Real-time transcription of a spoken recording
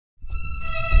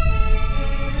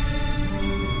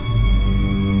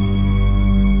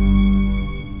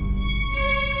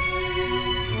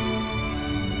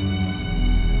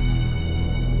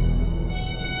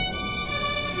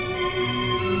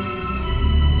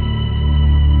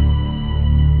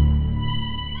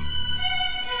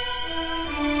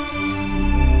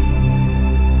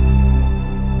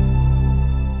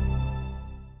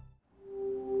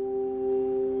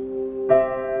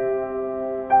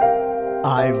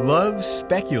love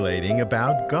speculating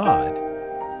about God.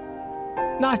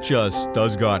 Not just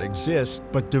does God exist,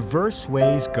 but diverse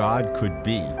ways God could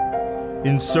be.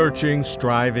 In searching,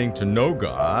 striving to know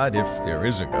God, if there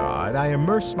is a God, I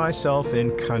immerse myself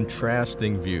in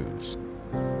contrasting views.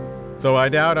 Though I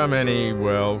doubt I'm any,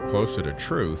 well, closer to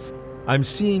truth, I'm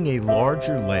seeing a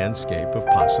larger landscape of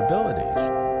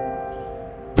possibilities.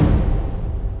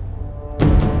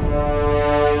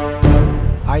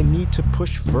 I need to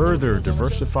push further,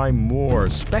 diversify more,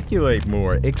 speculate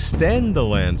more, extend the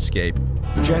landscape,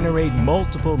 generate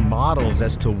multiple models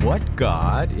as to what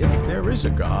God, if there is a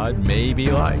God, may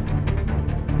be like.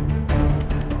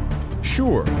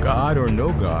 Sure, God or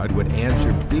no God would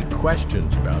answer big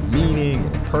questions about meaning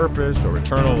or purpose or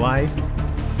eternal life,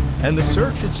 and the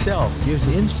search itself gives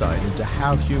insight into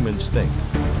how humans think.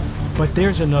 But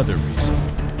there's another reason.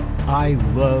 I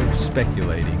love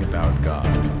speculating about God.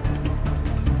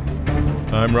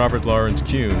 I'm Robert Lawrence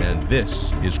Kuhn, and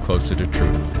this is Closer to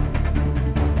Truth.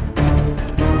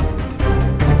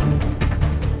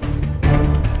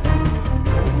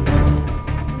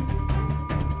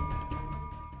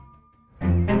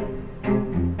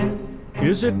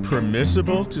 Is it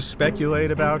permissible to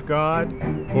speculate about God?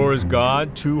 Or is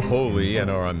God too holy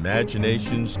and our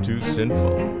imaginations too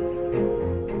sinful?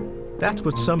 That's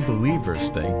what some believers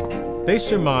think. They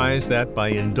surmise that by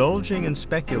indulging in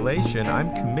speculation,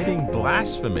 I'm committing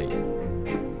blasphemy.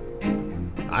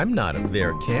 I'm not of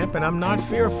their camp, and I'm not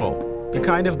fearful. The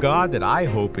kind of God that I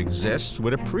hope exists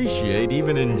would appreciate,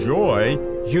 even enjoy,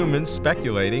 humans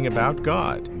speculating about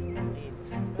God.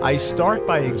 I start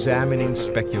by examining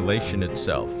speculation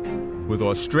itself with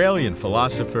Australian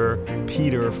philosopher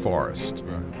Peter Forrest.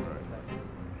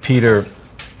 Peter,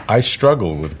 I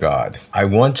struggle with God. I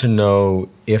want to know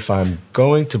if I'm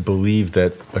going to believe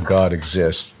that a God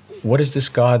exists, what is this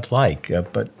God like?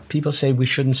 But people say we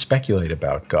shouldn't speculate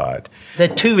about God. There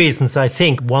are two reasons, I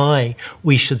think, why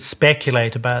we should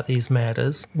speculate about these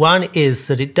matters. One is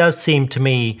that it does seem to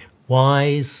me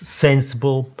wise,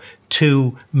 sensible,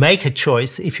 to make a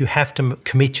choice if you have to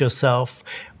commit yourself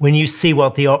when you see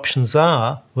what the options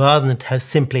are, rather than to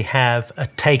simply have a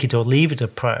take it or leave it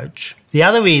approach. The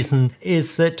other reason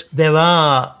is that there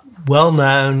are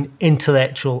well-known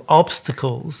intellectual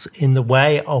obstacles in the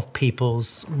way of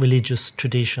people's religious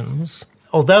traditions.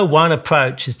 Although one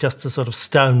approach is just to sort of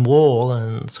stone wall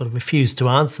and sort of refuse to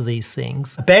answer these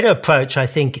things, a better approach, I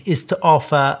think, is to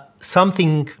offer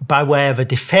something by way of a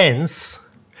defense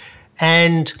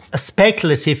and a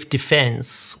speculative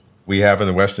defense. We have in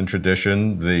the Western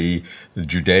tradition the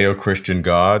Judeo-Christian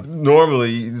God.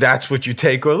 Normally, that's what you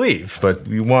take or leave, but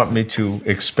you want me to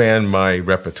expand my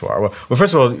repertoire. Well,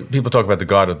 first of all, people talk about the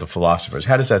God of the philosophers.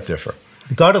 How does that differ?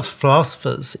 The God of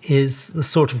philosophers is the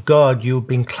sort of God you'd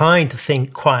be inclined to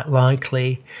think quite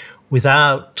likely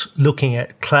without looking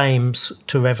at claims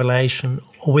to revelation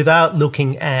or without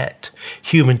looking at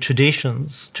human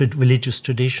traditions, religious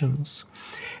traditions.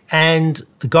 And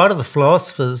the God of the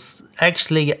philosophers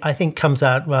actually, I think, comes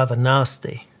out rather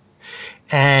nasty.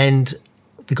 And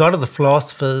the God of the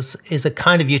philosophers is a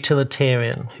kind of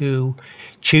utilitarian who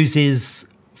chooses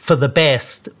for the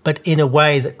best, but in a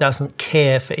way that doesn't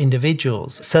care for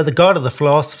individuals. So the God of the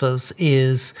philosophers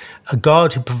is a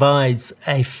God who provides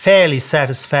a fairly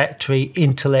satisfactory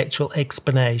intellectual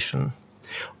explanation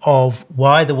of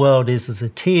why the world is as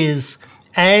it is,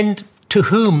 and to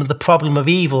whom the problem of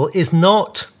evil is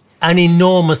not an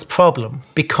enormous problem,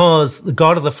 because the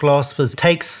God of the philosophers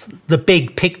takes the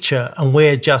big picture and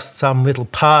we're just some little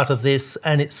part of this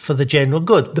and it's for the general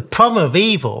good. The problem of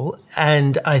evil,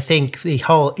 and I think the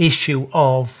whole issue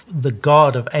of the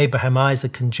God of Abraham,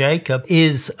 Isaac and Jacob,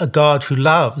 is a God who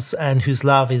loves and whose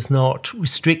love is not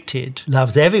restricted,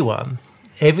 loves everyone,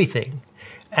 everything.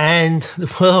 And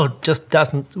the world just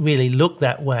doesn't really look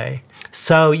that way.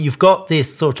 So you've got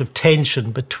this sort of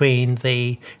tension between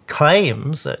the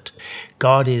claims that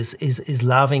God is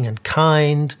loving and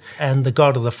kind and the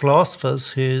God of the philosophers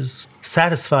who's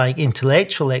satisfying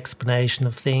intellectual explanation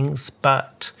of things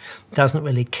but doesn't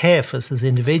really care for us as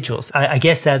individuals. I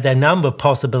guess there are a number of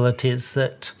possibilities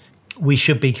that we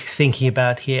should be thinking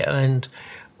about here, and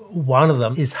one of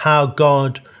them is how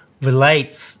God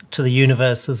relates to the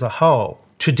universe as a whole.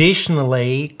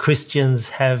 Traditionally, Christians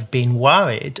have been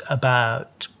worried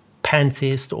about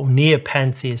pantheist or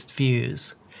near-pantheist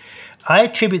views. I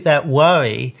attribute that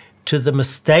worry to the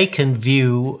mistaken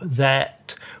view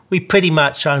that we pretty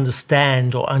much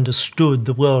understand or understood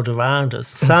the world around us.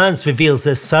 Science reveals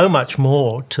there's so much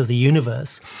more to the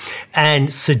universe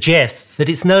and suggests that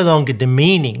it's no longer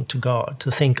demeaning to God to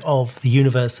think of the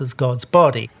universe as God's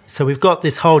body. So we've got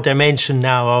this whole dimension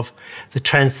now of the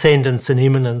transcendence and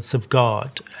immanence of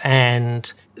God.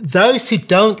 And those who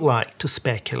don't like to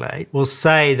speculate will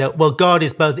say that, well, God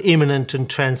is both immanent and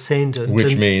transcendent.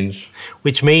 Which means?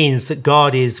 Which means that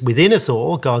God is within us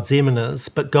all, God's immanence,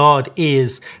 but God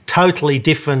is totally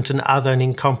different and other and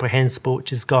incomprehensible,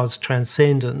 which is God's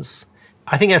transcendence.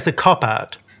 I think that's a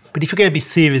cop-out. But if you're going to be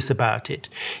serious about it,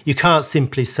 you can't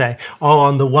simply say, oh,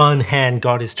 on the one hand,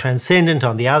 God is transcendent,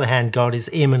 on the other hand, God is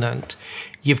immanent.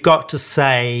 You've got to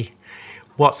say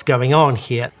what's going on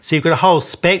here. So you've got a whole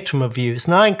spectrum of views.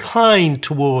 And I incline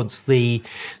towards the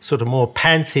sort of more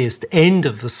pantheist end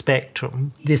of the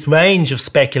spectrum. This range of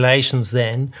speculations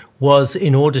then was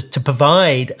in order to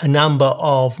provide a number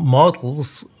of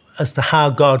models as to how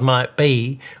God might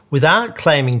be without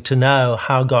claiming to know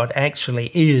how God actually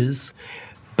is,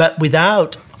 but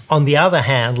without, on the other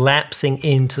hand, lapsing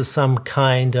into some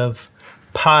kind of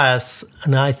pious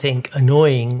and I think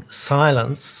annoying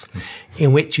silence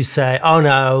in which you say, oh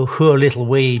no, who are little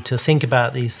we to think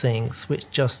about these things, which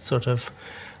just sort of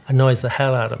annoys the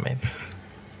hell out of me.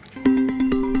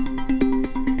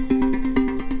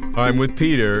 I'm with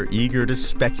Peter, eager to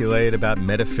speculate about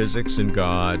metaphysics and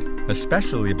God,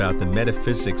 especially about the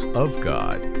metaphysics of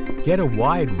God. Get a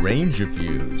wide range of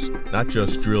views, not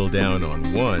just drill down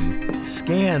on one.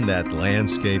 Scan that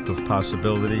landscape of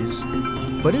possibilities.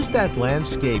 But is that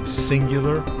landscape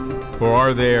singular, or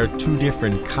are there two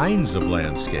different kinds of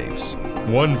landscapes?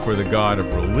 One for the God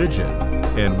of religion,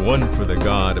 and one for the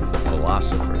God of the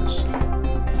philosophers.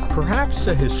 Perhaps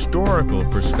a historical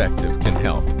perspective can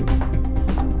help.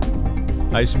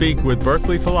 I speak with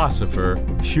Berkeley philosopher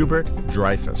Hubert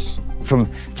Dreyfus. From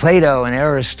Plato and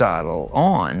Aristotle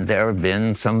on, there have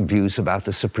been some views about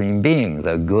the supreme being,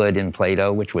 the good in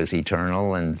Plato, which was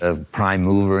eternal, and the prime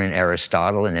mover in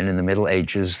Aristotle. And then in the Middle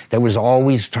Ages, there was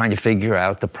always trying to figure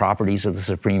out the properties of the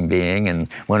supreme being, and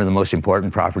one of the most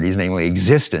important properties, namely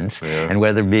existence, and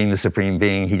whether being the supreme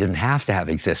being, he didn't have to have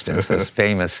existence, this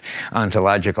famous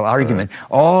ontological argument.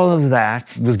 All of that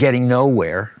was getting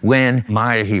nowhere when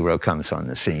my hero comes on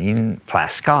the scene,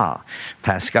 Pascal.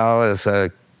 Pascal is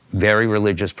a very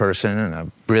religious person and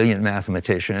a brilliant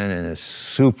mathematician and a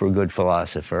super good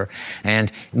philosopher.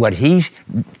 And what he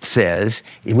says,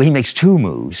 he makes two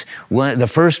moves. The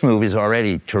first move is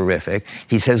already terrific.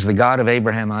 He says the God of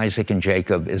Abraham, Isaac, and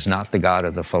Jacob is not the God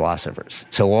of the philosophers.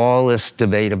 So all this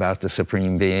debate about the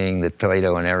supreme being that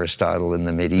Plato and Aristotle and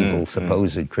the medieval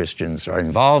supposed Christians are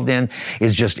involved in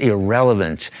is just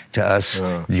irrelevant to us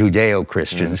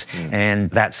Judeo-Christians, and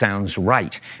that sounds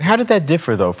right. How did that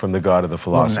differ, though, from the God of the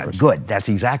philosophers? Good, that's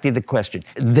exactly the question.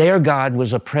 Their God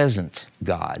was a present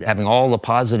God, having all the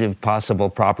positive possible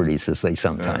properties, as they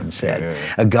sometimes said.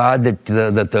 A God that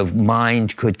the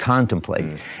mind could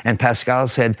contemplate. And Pascal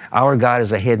said, our God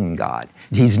is a hidden God.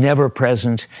 He's never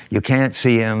present. You can't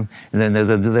see him. And then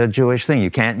the Jewish thing, you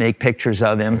can't make pictures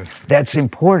of him. That's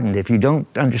important. If you don't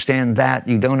understand that,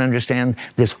 you don't understand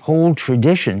this whole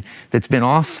tradition that's been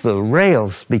off the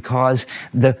rails, because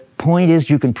the point is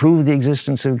you can prove the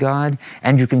existence of God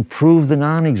and you can prove the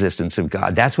non-existence of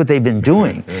God. That's what they've been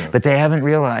doing. But they haven't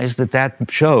realized that that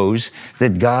shows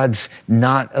that God's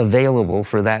not available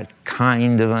for that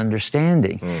kind of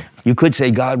understanding. You could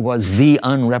say God was the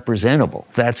unrepresentable.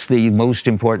 That's the most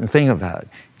important thing about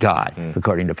God,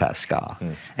 according to Pascal.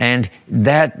 And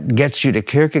that gets you to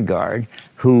Kierkegaard,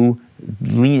 who,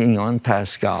 leaning on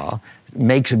Pascal,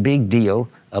 makes a big deal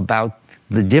about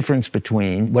the difference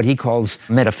between what he calls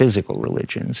metaphysical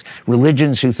religions,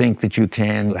 religions who think that you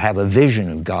can have a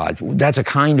vision of God. That's a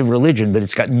kind of religion, but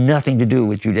it's got nothing to do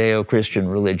with Judeo-Christian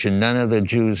religion. None of the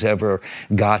Jews ever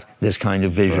got this kind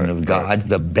of vision of God.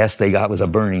 The best they got was a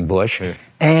burning bush.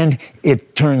 And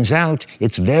it turns out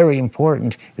it's very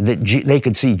important that they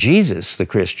could see Jesus, the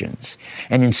Christians.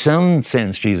 And in some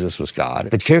sense, Jesus was God.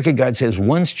 But Kierkegaard says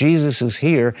once Jesus is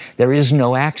here, there is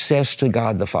no access to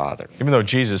God the Father. Even though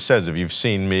Jesus says, if you've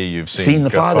seen me, you've seen the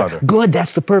Father. Good,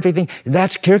 that's the perfect thing.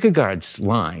 That's Kierkegaard's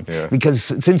line. Because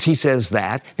since he says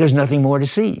that, there's nothing more to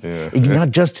see.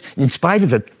 Not just in spite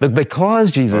of it, but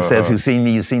because Jesus says, who's seen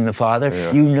me, you've seen the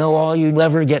Father, you know all you'll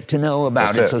ever get to know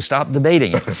about it. So stop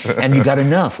debating it. And you got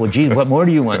enough. Well, Jesus, what more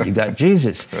do you want? You got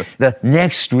Jesus. The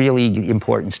next really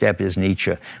important step is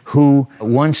Nietzsche, who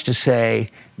wants to say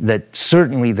that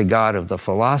certainly the God of the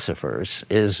philosophers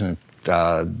isn't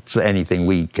anything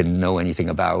we can know anything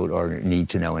about or need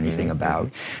to know anything about,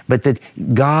 but that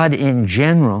God in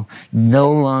general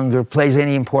no longer plays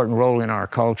any important role in our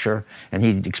culture, and he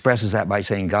expresses that by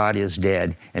saying God is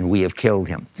dead and we have killed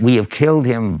him. We have killed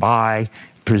him by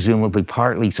presumably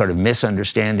partly sort of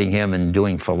misunderstanding him and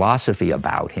doing philosophy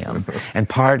about him, and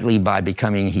partly by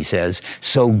becoming, he says,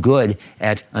 so good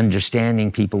at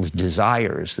understanding people's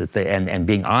desires that and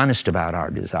being honest about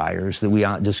our desires that we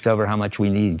discover how much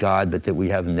we need God, but that we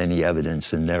haven't any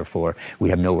evidence, and therefore we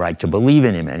have no right to believe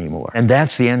in him anymore. And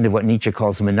that's the end of what Nietzsche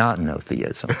calls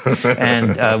monotonotheism,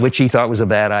 and which he thought was a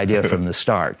bad idea from the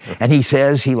start. And he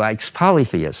says he likes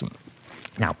polytheism.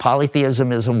 Now,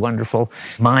 polytheism is a wonderful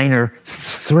minor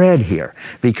thread here,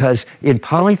 because in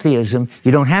polytheism,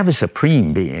 you don't have a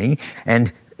supreme being,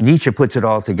 and Nietzsche puts it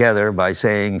all together by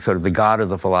saying sort of the God of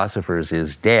the philosophers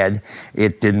is dead,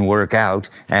 it didn't work out,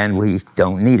 and we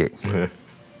don't need it.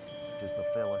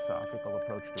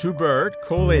 To Bert,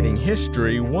 collating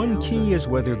history, one key is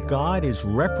whether God is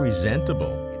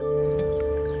representable.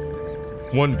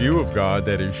 One view of God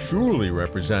that is surely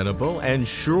representable and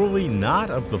surely not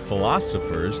of the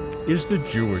philosophers is the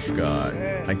Jewish God.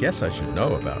 I guess I should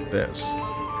know about this.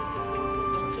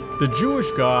 The Jewish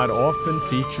God often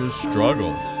features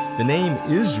struggle. The name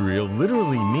Israel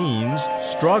literally means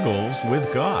struggles with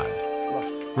God.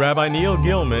 Rabbi Neil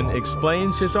Gillman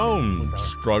explains his own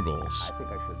struggles.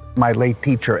 My late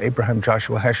teacher, Abraham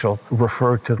Joshua Heschel,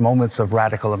 referred to moments of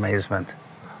radical amazement.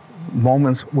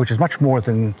 Moments which is much more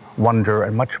than wonder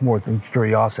and much more than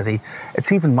curiosity.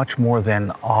 It's even much more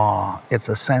than awe. It's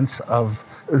a sense of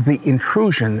the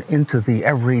intrusion into the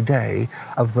everyday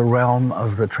of the realm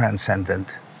of the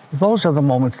transcendent. Those are the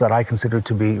moments that I consider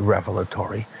to be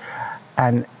revelatory.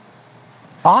 And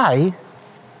I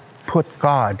put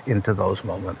God into those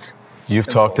moments. You've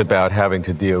talked about having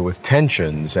to deal with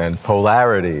tensions and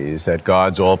polarities, that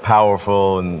God's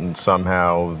all-powerful and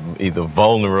somehow either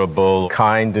vulnerable,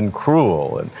 kind and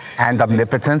cruel. And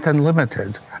omnipotent and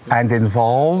limited, and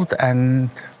involved and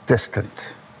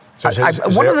distant. So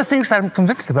one of the things that I'm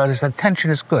convinced about is that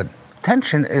tension is good.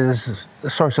 Tension is a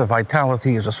source of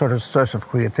vitality, is a sort of source of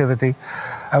creativity.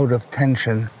 Out of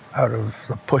tension, out of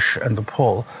the push and the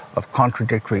pull of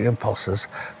contradictory impulses,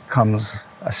 comes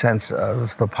a sense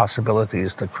of the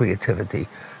possibilities, the creativity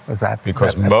of that.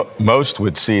 Because most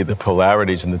would see the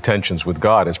polarities and the tensions with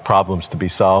God as problems to be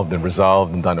solved and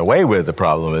resolved and done away with, the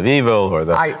problem of evil or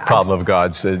the problem of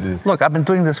God's... Look, I've been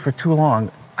doing this for too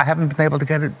long. I haven't been able to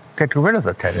get rid of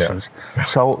the tensions. Yeah.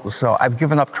 So I've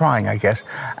given up trying, I guess,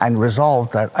 and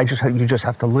resolved that you just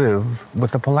have to live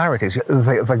with the polarities.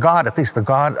 The God, at least the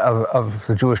God of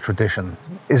the Jewish tradition,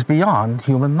 is beyond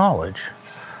human knowledge.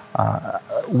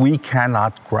 We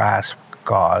cannot grasp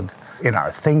God in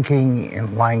our thinking,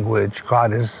 in language.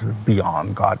 God is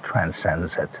beyond, God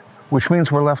transcends it. Which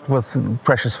means we're left with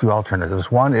precious few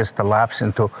alternatives. One is to lapse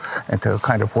into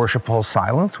kind of worshipful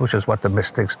silence, which is what the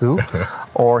mystics do,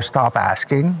 or stop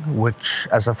asking, which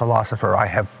as a philosopher I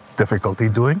have difficulty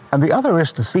doing. And the other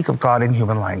is to speak of God in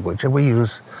human language. And we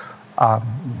use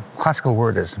classical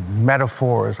word as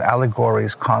metaphors,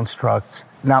 allegories, constructs.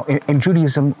 Now, in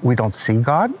Judaism, we don't see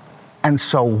God. And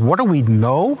so what do we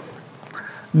know?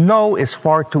 Know is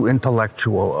far too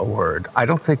intellectual a word. I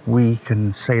don't think we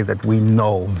can say that we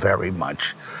know very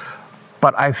much.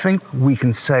 But I think we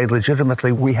can say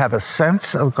legitimately we have a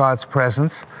sense of God's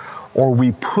presence, or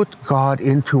we put God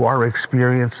into our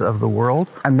experience of the world,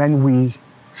 and then we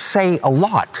say a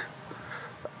lot.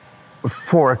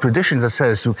 For a tradition that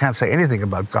says you can't say anything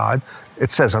about God, it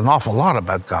says an awful lot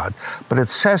about God, but it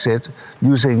says it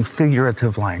using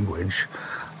figurative language.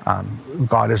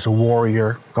 God is a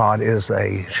warrior, God is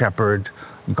a shepherd,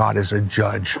 God is a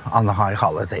judge on the high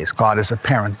holidays, God is a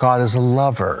parent, God is a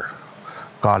lover,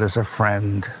 God is a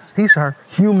friend. These are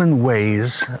human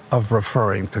ways of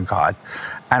referring to God.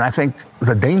 And I think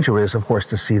the danger is, of course,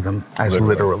 to see them as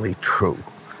literally true.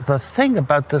 The thing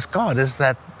about this God is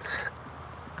that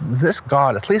this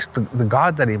God, at least the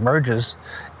God that emerges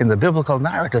in the biblical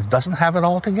narrative, doesn't have it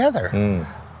all together.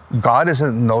 God is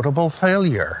a notable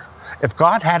failure. If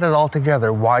God had it all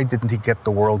together, why didn't he get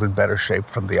the world in better shape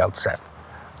from the outset?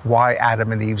 Why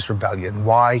Adam and Eve's rebellion?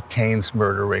 Why Cain's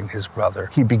murdering his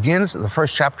brother? He begins, the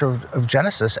first chapter of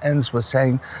Genesis ends with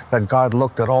saying that God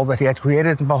looked at all that he had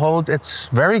created, and behold, it's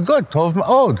very good, tov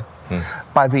ma'od.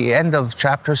 By the end of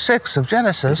chapter 6 of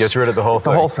Genesis, he gets rid of the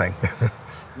whole thing.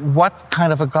 What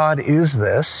kind of a God is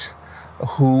this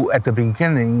who at the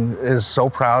beginning is so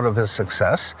proud of his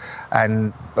success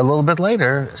and a little bit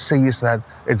later sees that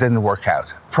it didn't work out?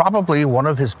 Probably one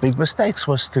of his big mistakes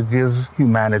was to give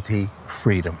humanity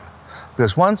freedom,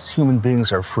 Because once human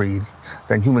beings are freed,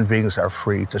 then human beings are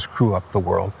free to screw up the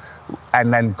world.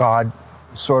 And then God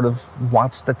sort of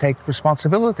wants to take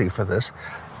responsibility for this.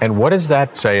 And what does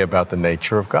that say about the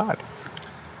nature of God?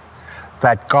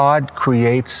 That God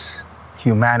creates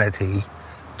humanity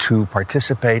to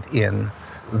participate in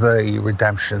the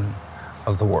redemption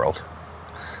of the world.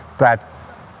 That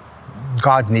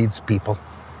God needs people.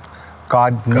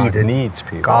 God needs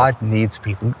people. God needs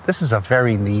people. This is a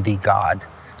very needy God.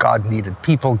 God needed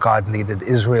people. God needed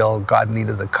Israel. God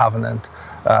needed the covenant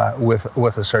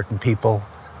with a certain people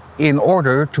in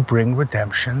order to bring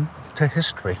redemption to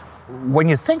history. When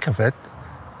you think of it,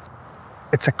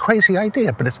 it's a crazy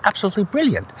idea, but it's absolutely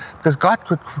brilliant because God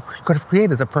could have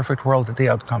created the perfect world at the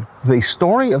outcome. The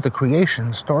story of the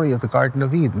creation, story of the Garden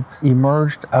of Eden,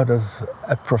 emerged out of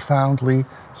a profoundly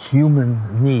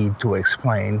human need to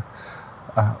explain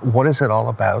what is it all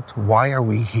about, why are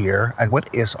we here, and what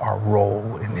is our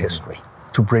role in history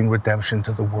to bring redemption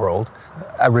to the world,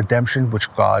 a redemption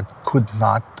which God could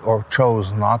not or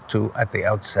chose not to at the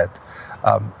outset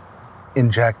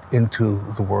inject into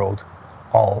the world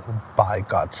all by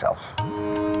God's self.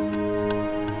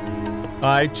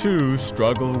 I too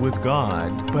struggle with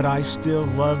God, but I still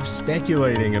love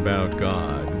speculating about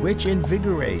God, which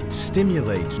invigorates,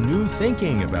 stimulates new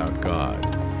thinking about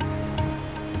God.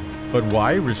 But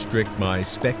why restrict my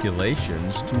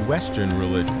speculations to Western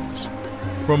religions?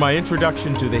 For my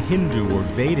introduction to the Hindu or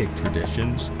Vedic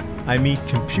traditions, I meet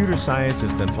computer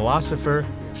scientist and philosopher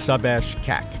Subhash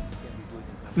Kak.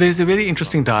 There's a very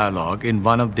interesting dialogue in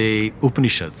one of the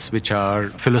Upanishads, which are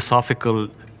philosophical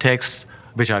texts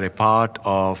which are a part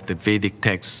of the Vedic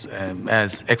texts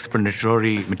as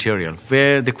explanatory material,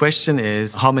 where the question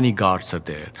is, how many gods are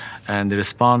there? And the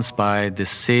response by the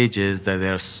sage is that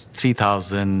there are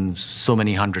 3,000, so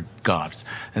many hundred gods.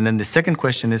 And then the second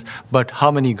question is, but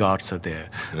how many gods are there?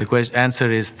 The answer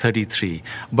is 33.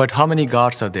 But how many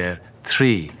gods are there?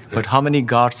 3. But how many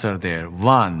gods are there?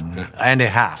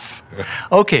 1.5.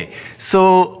 Okay,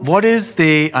 so what is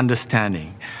the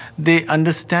understanding? The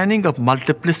understanding of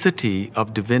multiplicity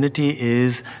of divinity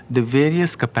is the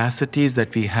various capacities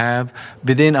that we have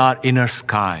within our inner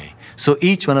sky. So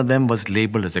each one of them was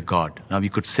labeled as a god. Now we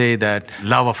could say that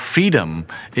love of freedom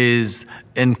is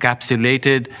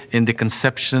encapsulated in the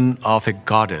conception of a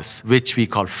goddess, which we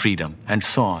call freedom, and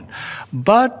so on.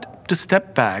 But to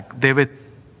step back, there were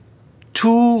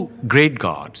two great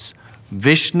gods,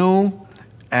 Vishnu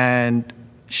and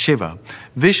Shiva.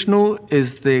 Vishnu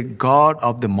is the god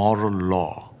of the moral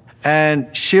law,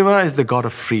 and Shiva is the god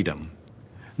of freedom.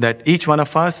 That each one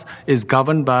of us is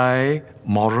governed by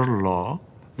moral law,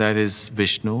 that is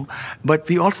Vishnu, but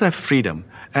we also have freedom.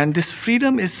 And this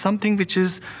freedom is something which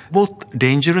is both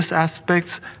dangerous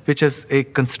aspects, which has a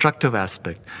constructive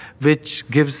aspect, which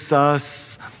gives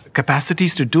us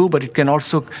capacities to do, but it can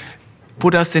also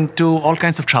put us into all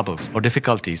kinds of troubles or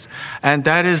difficulties. And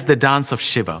that is the dance of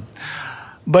Shiva.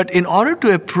 But in order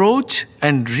to approach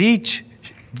and reach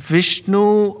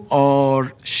Vishnu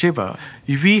or Shiva,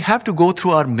 we have to go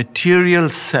through our material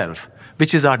self,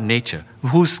 which is our nature,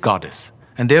 who's goddess.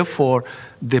 And therefore,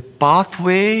 the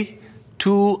pathway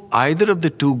to either of the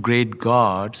two great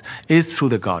gods is through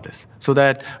the goddess. So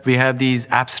that we have these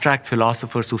abstract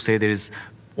philosophers who say there is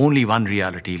only one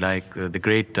reality, like the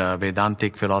great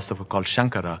Vedantic philosopher called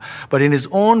Shankara. But in his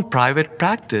own private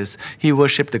practice, he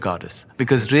worshipped the goddess.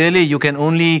 Because really, you can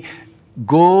only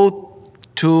go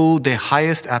to the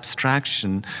highest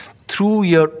abstraction through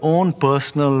your own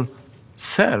personal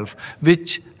self,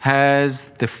 which has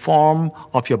the form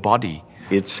of your body.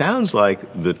 It sounds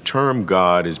like the term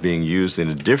God is being used in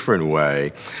a different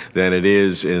way than it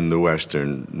is in the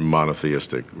Western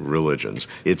monotheistic religions.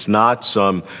 It's not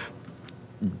some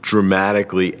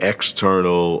dramatically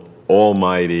external,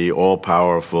 almighty,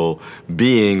 all-powerful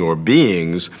being or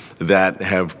beings that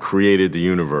have created the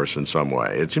universe in some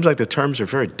way. It seems like the terms are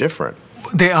very different.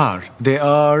 They are. They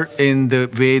are in the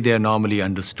way they are normally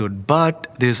understood. But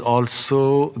there's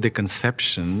also the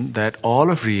conception that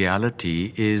all of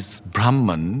reality is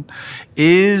Brahman,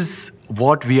 is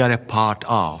what we are a part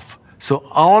of. So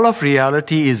all of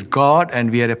reality is God,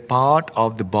 and we are a part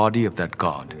of the body of that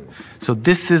God. So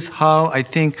this is how I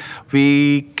think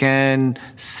we can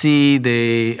see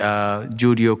the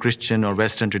Judeo-Christian or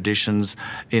Western traditions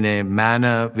in a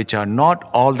manner which are not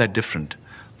all that different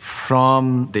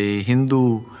from the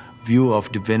Hindu view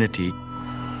of divinity.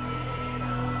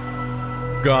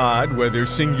 God, whether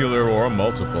singular or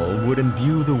multiple, would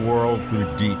imbue the world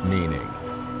with deep meaning.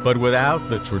 But without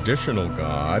the traditional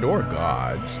God or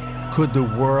gods, could the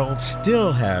world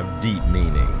still have deep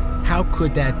meaning? How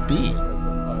could that be?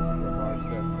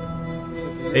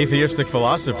 Atheistic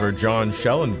philosopher John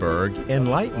Schellenberg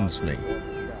enlightens me.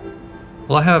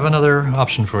 Well, I have another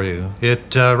option for you.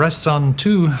 It rests on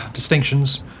two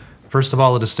distinctions. First of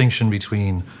all, a distinction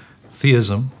between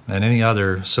theism and any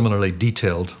other similarly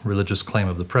detailed religious claim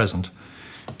of the present,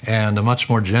 and a much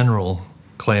more general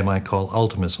claim I call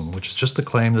ultimism, which is just the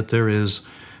claim that there is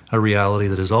a reality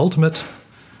that is ultimate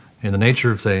in the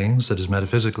nature of things, that is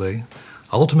metaphysically,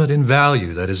 ultimate in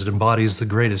value, that is, it embodies the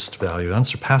greatest value,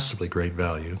 unsurpassably great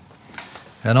value,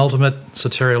 and ultimate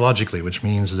soteriologically, which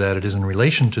means that it is in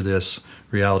relation to this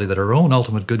reality that our own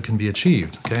ultimate good can be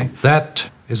achieved, okay? That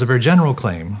is a very general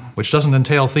claim, which doesn't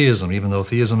entail theism, even though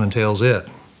theism entails it,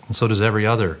 and so does every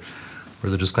other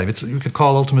religious claim. You could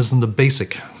call ultimism the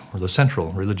basic or the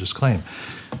central religious claim.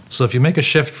 So if you make a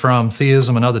shift from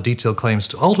theism and other detailed claims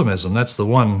to ultimism, that's the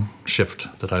one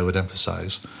shift that I would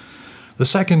emphasize. The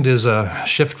second is a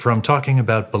shift from talking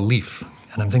about belief,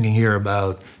 and I'm thinking here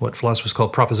about what philosophers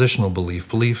call propositional belief,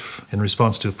 belief in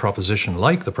response to a proposition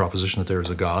like the proposition that there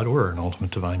is a God or an ultimate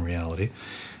divine reality.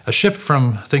 A shift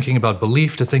from thinking about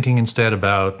belief to thinking instead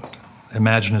about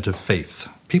imaginative faith.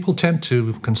 People tend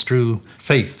to construe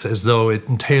faith as though it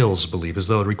entails belief, as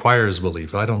though it requires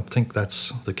belief. I don't think that's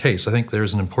the case. I think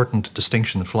there's an important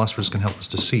distinction that philosophers can help us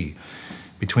to see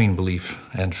between belief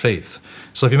and faith.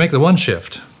 So if you make the one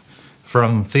shift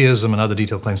from theism and other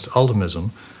detailed claims to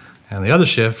ultimism, and the other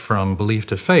shift from belief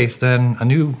to faith, then a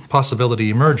new possibility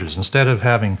emerges. Instead of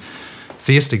having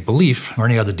theistic belief or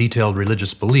any other detailed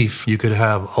religious belief, you could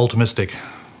have ultimistic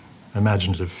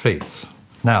imaginative faith.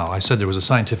 Now, I said there was a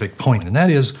scientific point, and that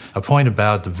is a point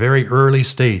about the very early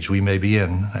stage we may be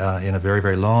in a very,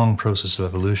 very long process of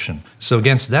evolution. So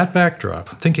against that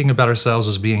backdrop, thinking about ourselves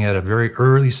as being at a very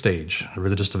early stage of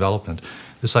religious development,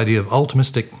 this idea of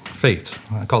ultimistic faith,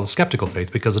 I call it skeptical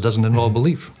faith because it doesn't involve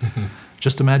belief,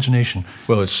 just imagination.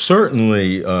 Well, it's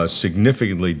certainly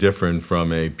significantly different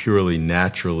from a purely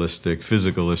naturalistic,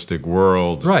 physicalistic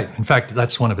world. Right. In fact,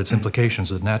 that's one of its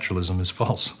implications, that naturalism is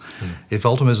false. If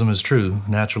ultimism is true,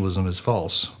 naturalism is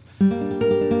false.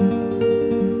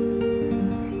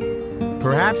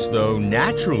 Perhaps, though,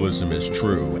 naturalism is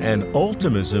true and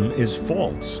ultimism is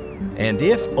false. And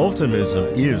if ultimism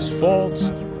is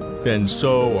false, then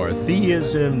so are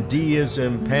theism,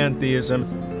 deism, pantheism,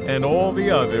 and all the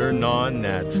other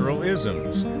non-natural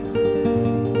isms.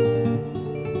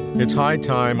 It's high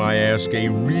time I ask a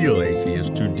real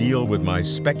atheist to deal with my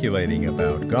speculating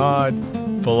about God,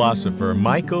 philosopher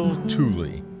Michael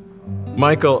Tooley.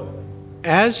 Michael,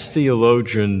 as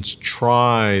theologians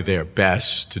try their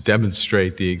best to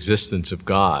demonstrate the existence of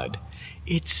God,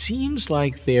 it seems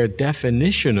like their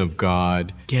definition of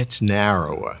God gets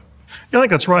narrower. Yeah, I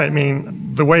think that's right. I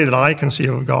mean, the way that I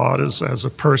conceive of God is as a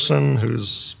person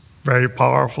who's very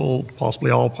powerful,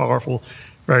 possibly all-powerful,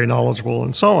 very knowledgeable,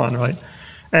 and so on, right?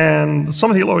 And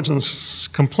some theologians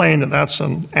complain that that's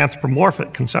an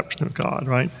anthropomorphic conception of God,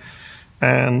 right?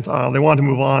 And they want to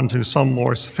move on to some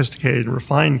more sophisticated and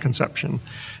refined conception.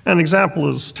 An example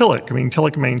is Tillich. I mean,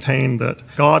 Tillich maintained that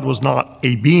God was not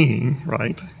a being,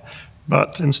 right?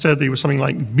 But instead, he was something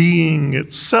like being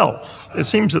itself. It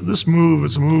seems that this move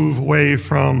is a move away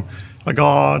from a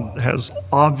God that has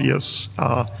obvious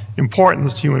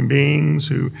importance to human beings,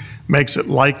 who makes it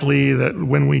likely that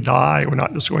when we die, we're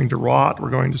not just going to rot,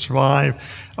 we're going to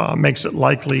survive, makes it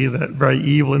likely that very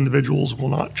evil individuals will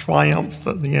not triumph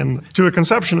at the end, to a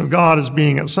conception of God as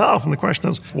being itself. And the question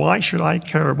is, why should I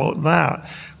care about that?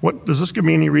 Does this give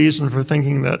me any reason for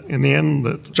thinking that in the end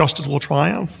that justice will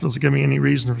triumph? Does it give me any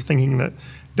reason for thinking that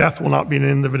death will not be an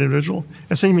end of an individual?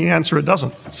 It seems to me the answer, it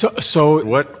doesn't. So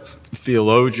what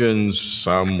theologians,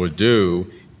 some would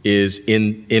do, is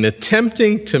in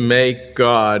attempting to make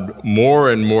God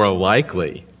more and more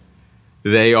likely,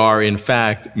 they are in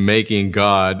fact making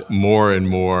God more and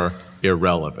more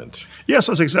irrelevant. Yes,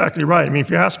 that's exactly right. I mean,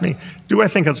 if you ask me, do I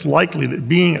think it's likely that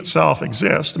being itself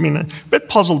exists? I mean, a bit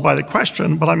puzzled by the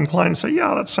question, but I'm inclined to say,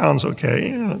 yeah, that sounds okay,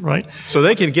 yeah, right? So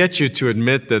they can get you to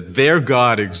admit that their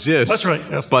God exists, that's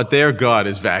right, yes. But their God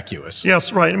is vacuous.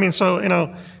 Yes, right. I mean, so,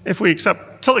 if we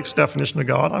accept Tillich's definition of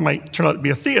God, I might turn out to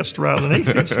be a theist rather than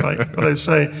atheist, right? But I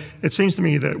say, it seems to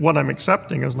me that what I'm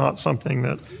accepting is not something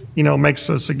that, makes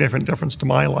a significant difference to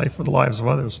my life or the lives of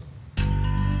others.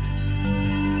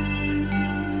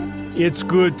 It's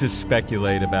good to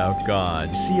speculate about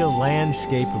God, see a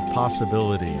landscape of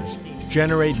possibilities,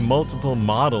 generate multiple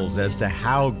models as to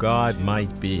how God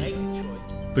might be.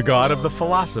 The God of the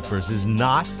philosophers is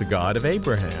not the God of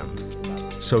Abraham.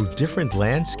 So different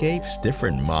landscapes,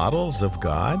 different models of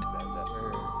God?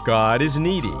 God is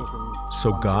needy,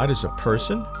 so God is a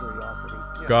person?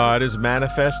 God is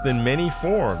manifest in many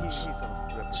forms,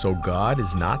 so God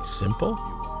is not simple?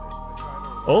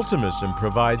 Ultimism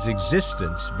provides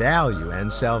existence, value,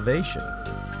 and salvation.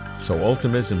 So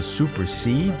ultimism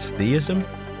supersedes theism?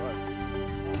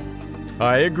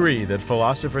 I agree that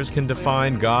philosophers can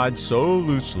define God so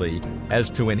loosely as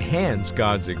to enhance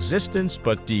God's existence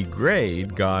but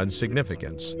degrade God's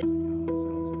significance.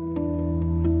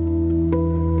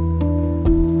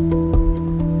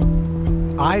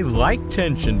 I like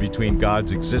tension between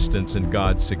God's existence and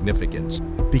God's significance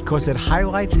because it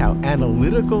highlights how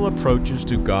analytical approaches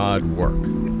to God work.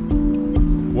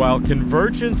 While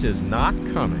convergence is not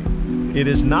coming, it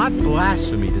is not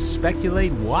blasphemy to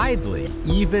speculate widely,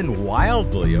 even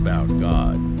wildly, about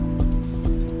God.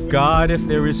 God, if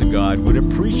there is a God, would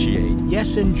appreciate,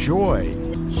 yes, enjoy,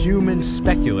 humans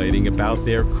speculating about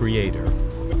their Creator,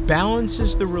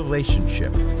 balances the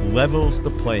relationship, levels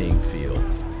the playing field.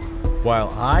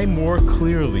 While I more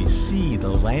clearly see the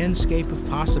landscape of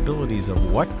possibilities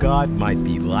of what God might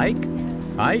be like,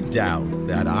 I doubt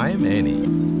that I'm any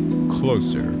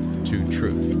closer to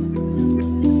truth.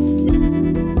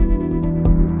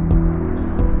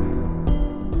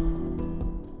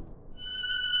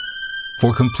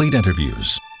 For complete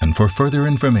interviews and for further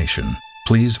information,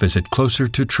 please visit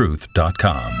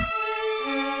closertotruth.com.